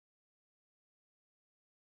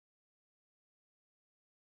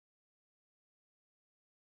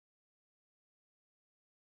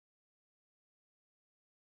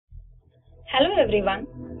Hello everyone,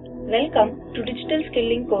 welcome to Digital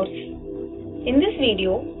Skilling course. In this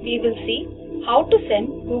video, we will see how to send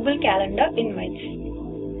Google Calendar invites.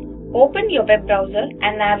 Open your web browser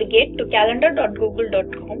and navigate to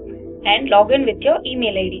calendar.google.com and log in with your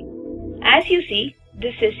email ID. As you see,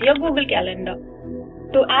 this is your Google Calendar.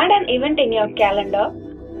 To add an event in your calendar,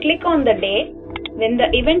 click on the day when the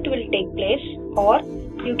event will take place, or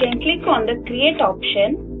you can click on the Create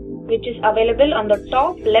option, which is available on the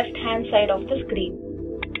top left hand side of the screen.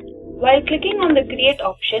 While clicking on the Create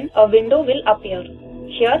option, a window will appear.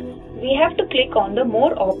 Here, we have to click on the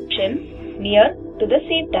More option near to the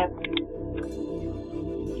Save tab.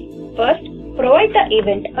 First, provide the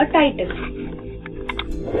event a title.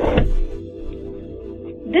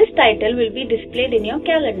 This title will be displayed in your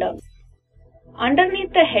calendar.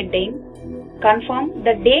 Underneath the heading, confirm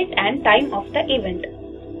the date and time of the event.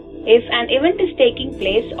 If an event is taking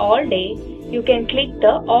place all day, you can click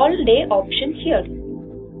the All Day option here.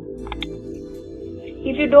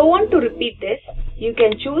 If you don't want to repeat this, you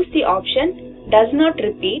can choose the option Does Not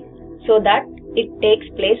Repeat so that it takes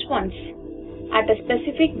place once at a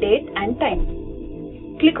specific date and time.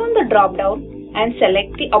 Click on the drop down and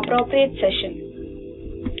select the appropriate session.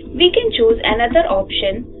 We can choose another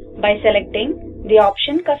option by selecting the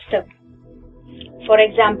option Custom. For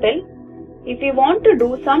example, if we want to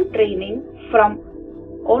do some training from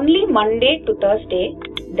only Monday to Thursday,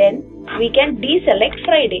 then we can deselect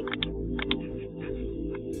Friday.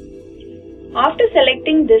 After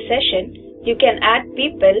selecting this session, you can add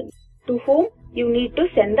people to whom you need to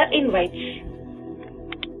send the invites.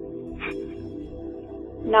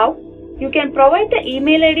 Now, you can provide the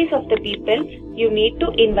email IDs of the people you need to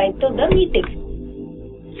invite to the meeting.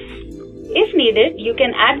 If needed, you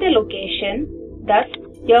can add the location, thus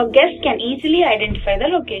your guest can easily identify the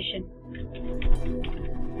location.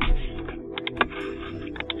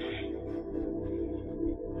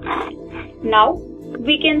 Now,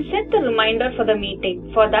 we can set the reminder for the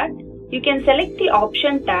meeting. For that, you can select the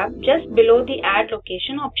Option tab just below the Add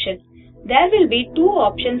Location option. There will be two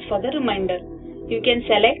options for the reminder. You can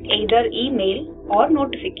select either email or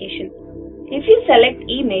notification. If you select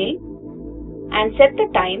email and set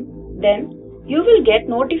the time, then you will get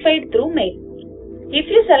notified through mail. If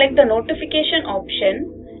you select the notification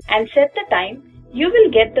option and set the time, you will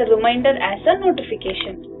get the reminder as a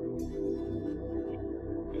notification.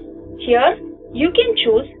 Here, you can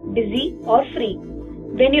choose busy or free.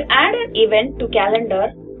 When you add an event to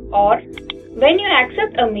calendar, or when you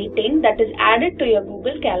accept a meeting that is added to your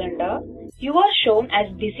Google Calendar, you are shown as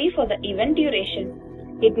busy for the event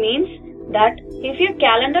duration. It means that if your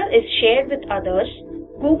calendar is shared with others,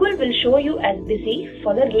 Google will show you as busy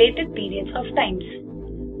for the related periods of times.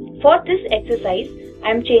 For this exercise,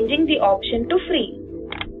 I am changing the option to free.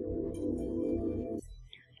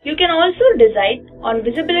 You can also decide on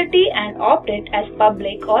visibility and opt it as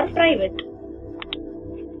public or private.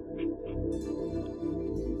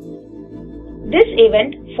 This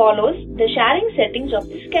event follows the sharing settings of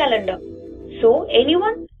this calendar. So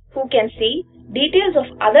anyone who can see details of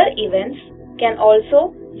other events can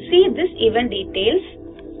also see this event details,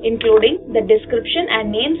 including the description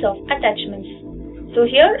and names of attachments. So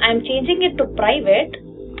here I am changing it to private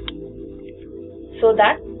so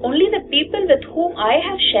that only the people with whom I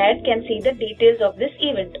have shared can see the details of this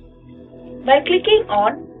event. By clicking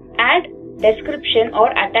on Add Description or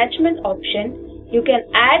Attachment option, you can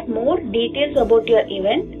add more details about your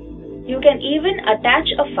event. You can even attach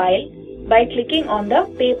a file by clicking on the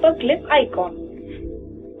paperclip icon.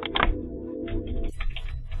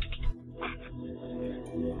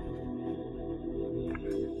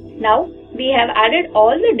 Now, we have added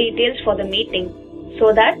all the details for the meeting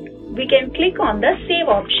so that we can click on the Save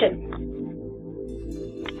option.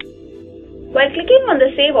 While clicking on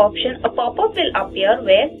the Save option, a pop-up will appear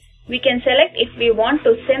where we can select if we want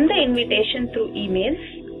to send the invitation through emails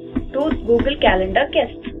to Google Calendar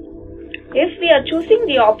guests. If we are choosing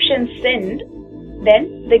the option Send,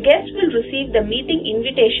 then the guest will receive the meeting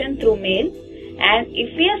invitation through mail, and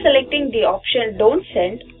if we are selecting the option Don't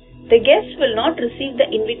Send, the guests will not receive the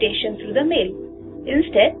invitation through the mail.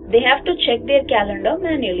 Instead, they have to check their calendar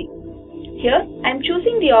manually. Here, I am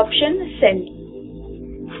choosing the option Send.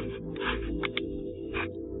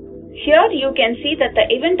 Here, you can see that the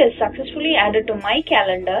event is successfully added to my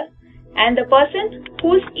calendar, and the person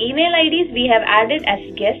whose email IDs we have added as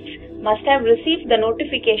guests must have received the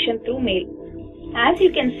notification through mail. As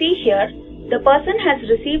you can see here, the person has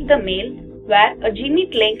received the mail where a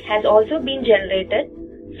Gmeet link has also been generated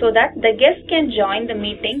so that the guest can join the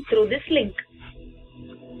meeting through this link.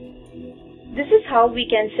 This is how we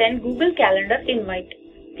can send Google Calendar invite.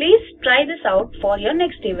 Please try this out for your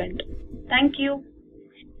next event. Thank you.